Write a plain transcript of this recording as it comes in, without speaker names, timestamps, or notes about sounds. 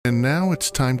And now it's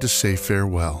time to say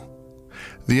farewell.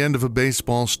 The end of a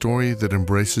baseball story that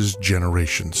embraces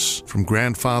generations, from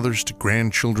grandfathers to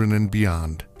grandchildren and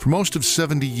beyond. For most of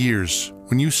 70 years,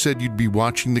 when you said you'd be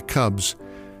watching the Cubs,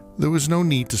 there was no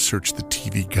need to search the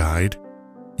TV guide.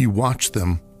 You watched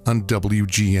them on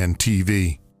WGN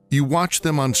TV. You watched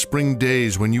them on spring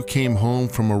days when you came home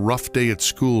from a rough day at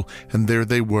school, and there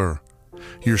they were,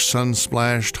 your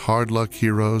sun-splashed, hard-luck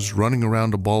heroes running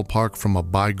around a ballpark from a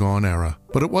bygone era.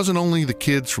 But it wasn't only the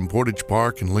kids from Portage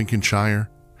Park and Lincolnshire.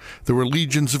 There were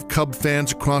legions of Cub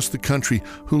fans across the country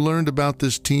who learned about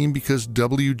this team because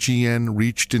WGN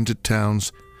reached into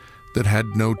towns that had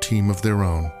no team of their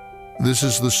own. This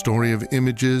is the story of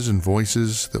images and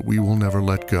voices that we will never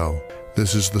let go.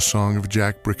 This is the song of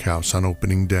Jack Brickhouse on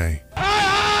opening day.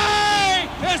 Hey!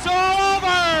 It's all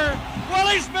over!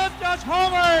 Willie Smith just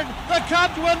homered! The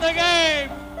Cubs win the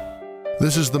game!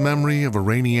 This is the memory of a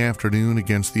rainy afternoon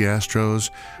against the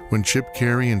Astros when Chip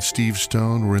Carey and Steve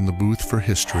Stone were in the booth for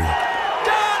history.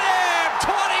 Got him!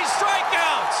 20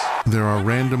 strikeouts! There are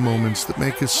random moments that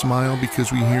make us smile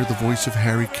because we hear the voice of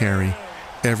Harry Carey,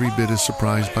 every bit as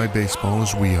surprised by baseball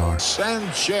as we are.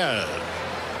 Sanchez.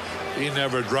 He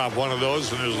never dropped one of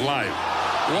those in his life.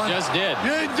 He just did.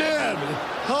 He did!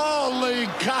 Holy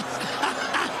cow!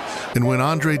 And when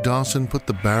Andre Dawson put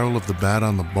the barrel of the bat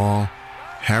on the ball,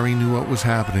 Harry knew what was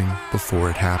happening before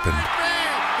it happened.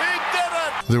 He did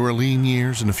it! There were lean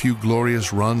years and a few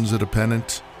glorious runs at a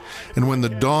pennant. And when the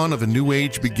dawn of a new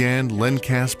age began, Len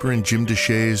Casper and Jim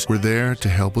Deshaies were there to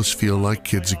help us feel like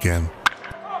kids again.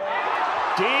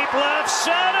 Deep left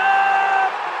center!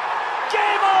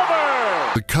 Game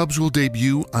over! The Cubs will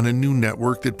debut on a new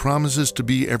network that promises to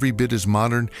be every bit as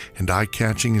modern and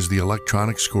eye-catching as the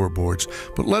electronic scoreboards.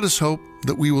 But let us hope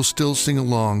that we will still sing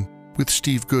along with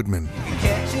Steve Goodman.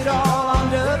 Catch it all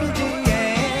on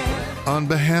WGN. On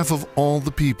behalf of all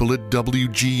the people at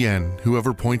WGN who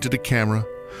ever pointed a camera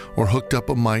or hooked up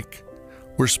a mic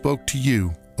or spoke to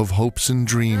you of hopes and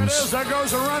dreams. There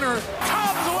goes a runner.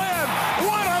 Cubs win!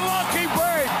 What a lucky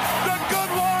break! The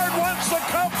good Lord wants the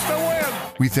Cubs to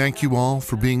win! We thank you all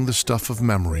for being the stuff of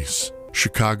memories.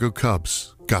 Chicago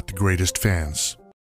Cubs got the greatest fans.